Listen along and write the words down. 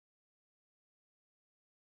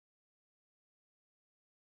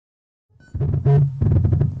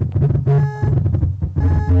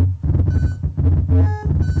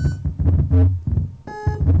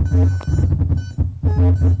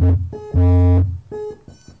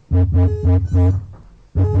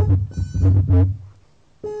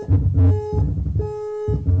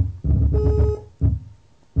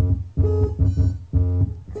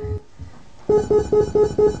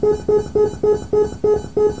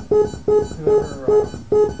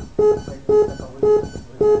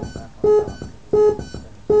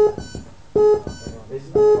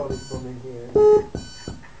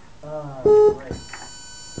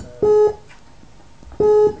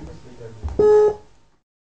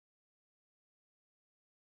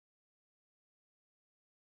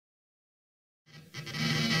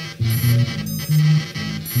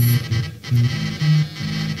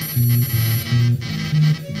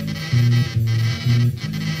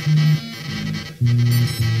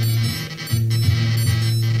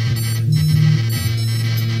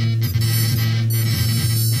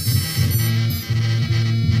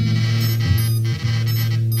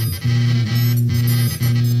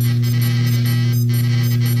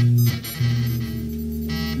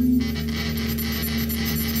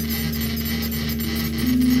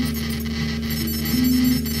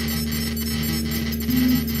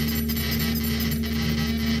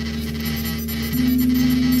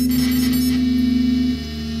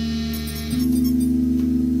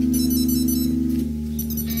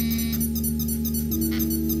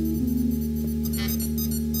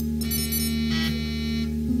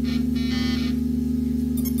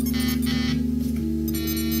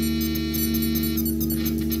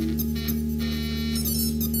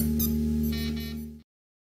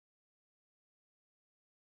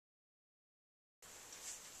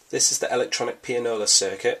This is the electronic pianola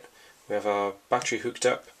circuit. We have our battery hooked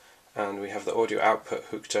up and we have the audio output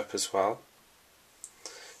hooked up as well.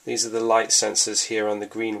 These are the light sensors here on the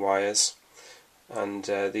green wires, and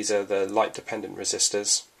these are the light dependent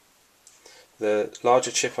resistors. The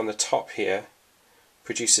larger chip on the top here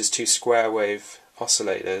produces two square wave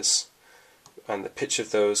oscillators, and the pitch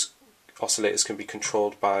of those oscillators can be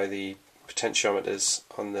controlled by the potentiometers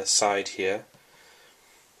on the side here.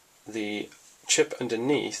 The chip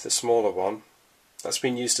underneath, the smaller one, that's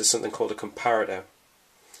been used as something called a comparator.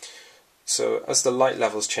 So as the light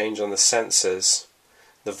levels change on the sensors,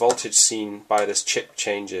 the voltage seen by this chip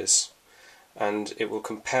changes, and it will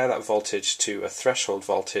compare that voltage to a threshold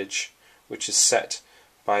voltage which is set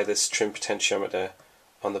by this trim potentiometer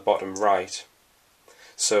on the bottom right.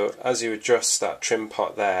 So as you adjust that trim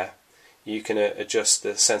pot there, you can adjust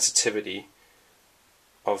the sensitivity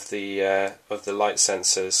of the light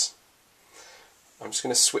sensors. I'm just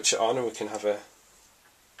going to switch it on and we can have a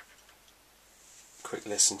quick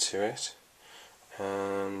listen to it.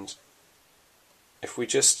 And if we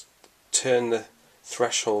just turn the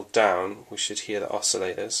threshold down, we should hear the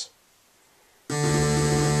oscillators.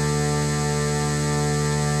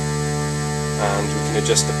 And we can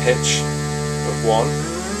adjust the pitch of one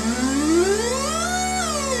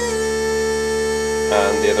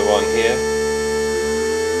and the other one here.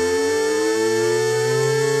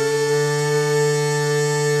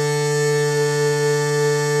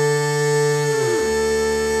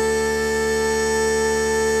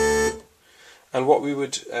 And what we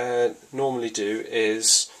would normally do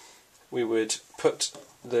is we would put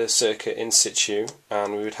the circuit in situ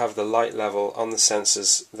and we would have the light level on the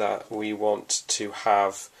sensors that we want to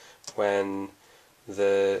have when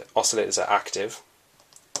the oscillators are active,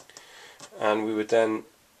 and we would then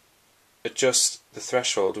adjust the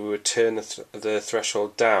threshold. We would turn the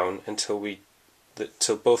threshold down until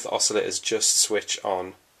both oscillators just switch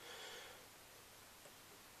on.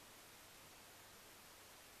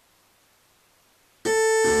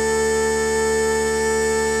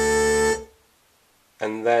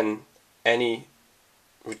 And then any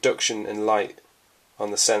reduction in light on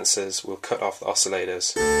the sensors will cut off the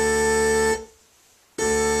oscillators.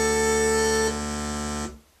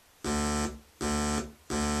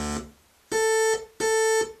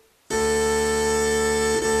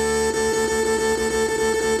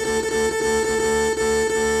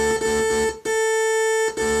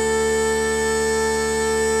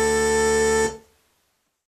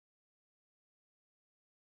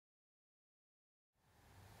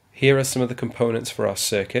 Here are some of the components for our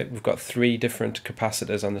circuit. We've got three different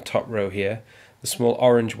capacitors on the top row here. The small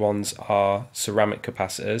orange ones are ceramic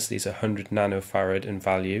capacitors. These are 100 nanofarad in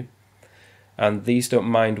value. And these don't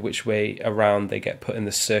mind which way around they get put in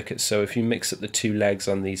the circuit, so if you mix up the two legs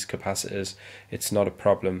on these capacitors, it's not a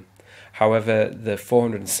problem. However, the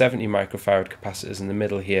 470 microfarad capacitors in the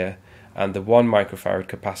middle here and the 1 microfarad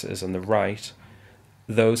capacitors on the right,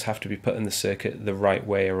 those have to be put in the circuit the right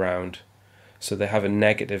way around. So they have a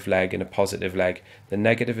negative leg and a positive leg. The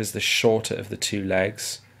negative is the shorter of the two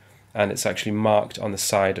legs, and it's actually marked on the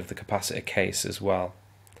side of the capacitor case as well.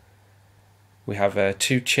 We have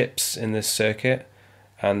 2 chips in this circuit,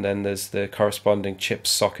 and then there's the corresponding chip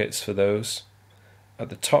sockets for those. At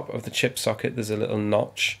the top of the chip socket there's a little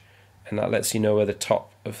notch, and that lets you know where the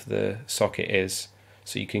top of the socket is,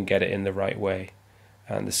 so you can get it in the right way.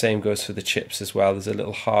 And the same goes for the chips as well. There's a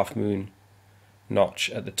little half moon notch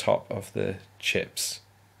at the top of the chips.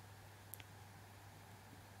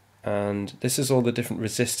 And this is all the different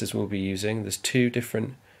resistors we'll be using. There's 2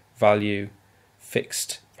 different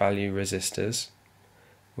fixed value resistors.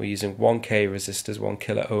 We're using 1K resistors, 1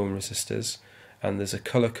 kilo ohm resistors, and there's a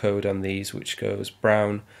color code on these which goes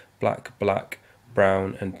brown, black, black,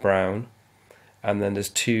 brown and brown. And then there's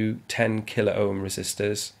 2 10 kilo ohm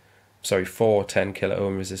resistors, sorry, 4 10 kilo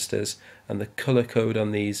ohm resistors, and the color code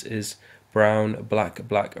on these is brown, black,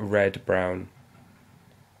 black, red, brown.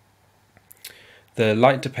 The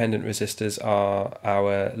light dependent resistors are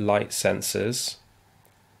our light sensors.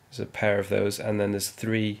 There's a pair of those, and then there's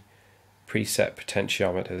 3 preset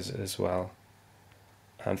potentiometers as well.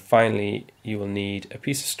 And finally you will need a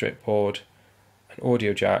piece of strip board, an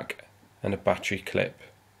audio jack and a battery clip.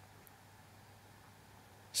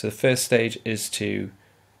 So the first stage is to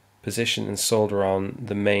position and solder on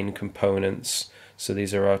the main components. So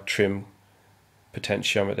these are our trim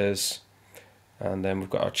potentiometers, and then we've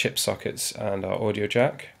got our chip sockets and our audio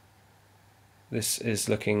jack. This is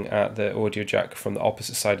looking at the audio jack from the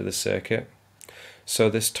opposite side of the circuit. So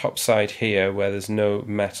this top side here, where there's no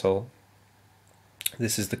metal,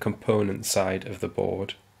 this is the component side of the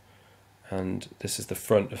board, and this is the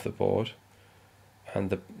front of the board, and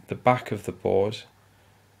the back of the board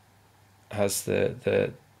has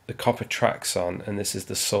the copper tracks on, and this is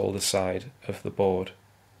the solder side of the board.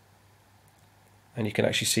 And you can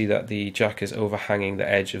actually see that the jack is overhanging the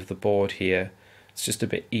edge of the board here. It's just a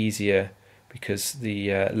bit easier because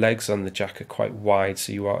the legs on the jack are quite wide,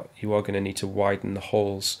 so you are going to need to widen the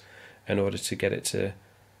holes in order to get it to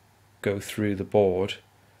go through the board.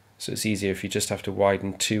 So it's easier if you just have to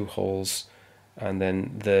widen 2 holes, and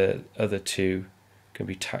then the other 2 can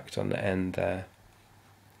be tacked on the end there.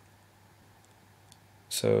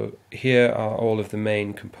 So here are all of the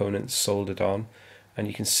main components soldered on, and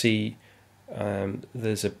you can see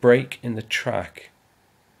there's a break in the track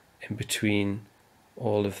in between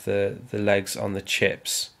all of the legs on the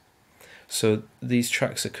chips. So these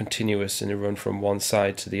tracks are continuous and they run from one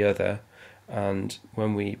side to the other, and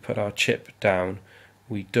when we put our chip down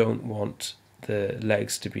we don't want the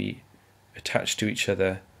legs to be attached to each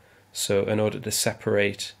other. So in order to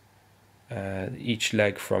separate each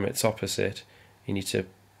leg from its opposite, you need to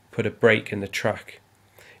put a break in the track.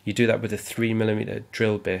 You do that with a 3mm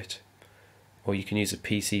drill bit, or you can use a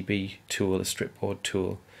PCB tool, a strip board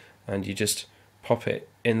tool, and you just pop it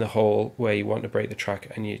in the hole where you want to break the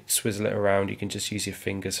track and you swizzle it around. You can just use your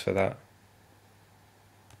fingers for that.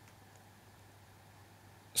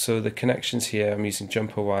 So the connections here, I'm using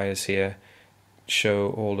jumper wires here, show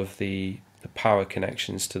all of the power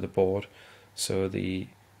connections to the board. So the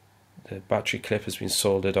battery clip has been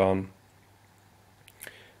soldered on,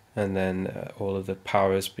 and then all of the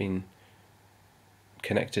power has been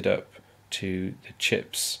connected up to the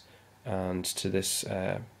chips and to this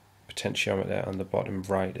potentiometer on the bottom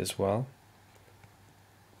right as well.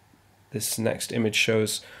 This next image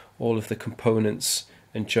shows all of the components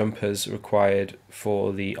and jumpers required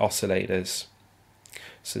for the oscillators.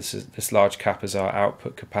 So this large cap is our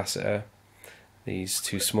output capacitor, these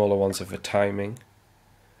 2 smaller ones are for timing,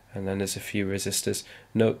 and then there's a few resistors.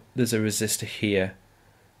 Note there's a resistor here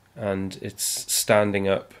and it's standing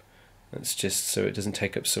up. It's just so it doesn't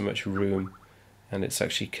take up so much room, and it's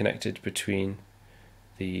actually connected between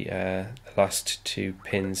the last 2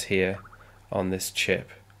 pins here on this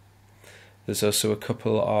chip. There's also a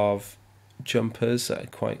couple of jumpers that are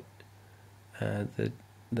quite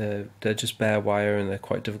they're just bare wire and they're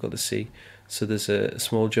quite difficult to see. So there's a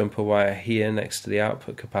small jumper wire here next to the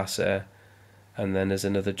output capacitor, and then there's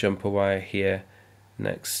another jumper wire here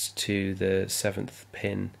next to the 7th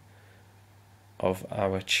pin of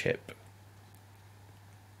our chip.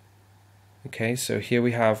 Okay, so here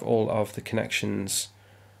we have all of the connections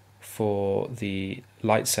for the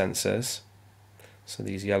light sensors, so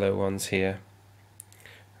these yellow ones here,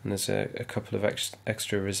 and there's a couple of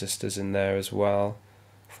extra resistors in there as well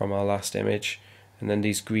from our last image, and then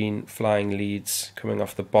these green flying leads coming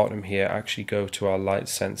off the bottom here actually go to our light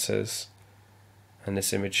sensors, and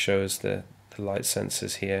this image shows the light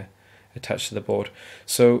sensors here attached to the board.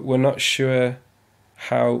 So we're not sure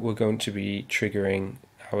how we're going to be triggering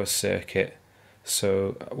our circuit.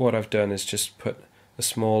 So what I've done is just put a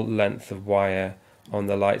small length of wire on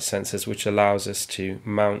the light sensors, which allows us to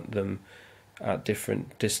mount them at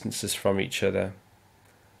different distances from each other.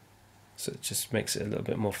 So it just makes it a little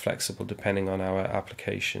bit more flexible depending on our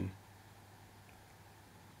application.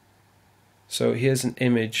 So here's an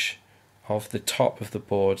image of the top of the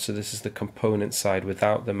board. So this is the component side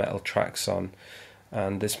without the metal tracks on,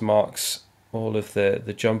 and this marks all of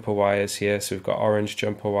the jumper wires here. So we've got orange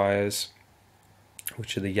jumper wires,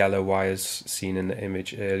 which are the yellow wires seen in the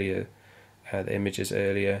image earlier, the images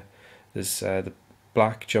earlier. There's the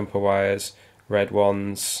black jumper wires, red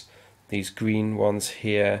ones. These green ones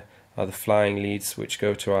here are the flying leads, which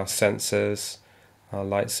go to our sensors, our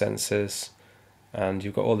light sensors. And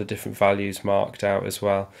you've got all the different values marked out as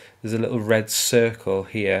well. There's a little red circle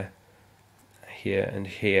here, here and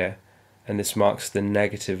here, and this marks the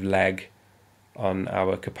negative leg on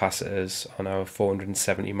our capacitors, on our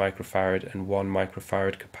 470 microfarad and 1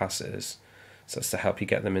 microfarad capacitors. So that's to help you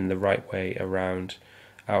get them in the right way around.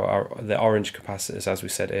 The orange capacitors, as we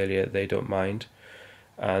said earlier, they don't mind.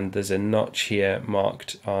 And there's a notch here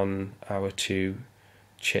marked on our 2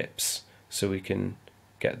 chips, so we can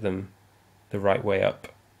get them the right way up.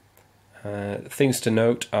 Things to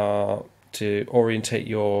note are to orientate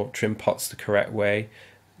your trim pots the correct way.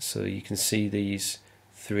 So you can see these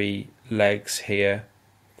 3 legs here.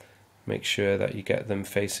 Make sure that you get them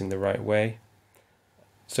facing the right way.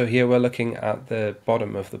 So here we're looking at the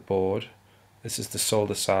bottom of the board. This is the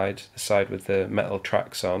solder side, the side with the metal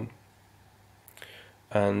tracks on.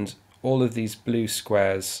 And all of these blue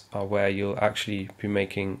squares are where you'll actually be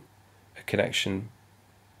making a connection,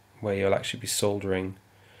 where you'll actually be soldering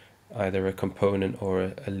either a component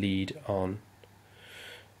or a lead on.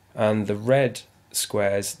 And the red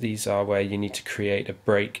squares, these are where you need to create a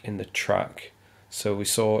break in the track. So we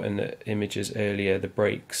saw in the images earlier the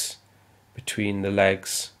breaks between the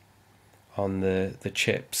legs on the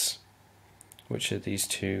chips, which are these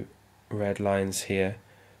 2 red lines here.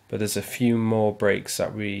 But there's a few more breaks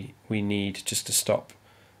that we need just to stop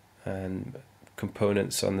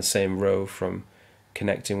components on the same row from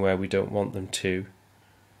connecting where we don't want them to.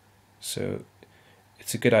 So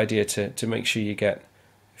it's a good idea to make sure you get,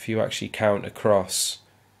 if you actually count across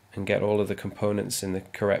and get all of the components in the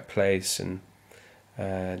correct place, and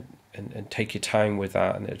take your time with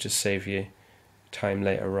that, and it'll just save you time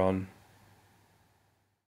later on.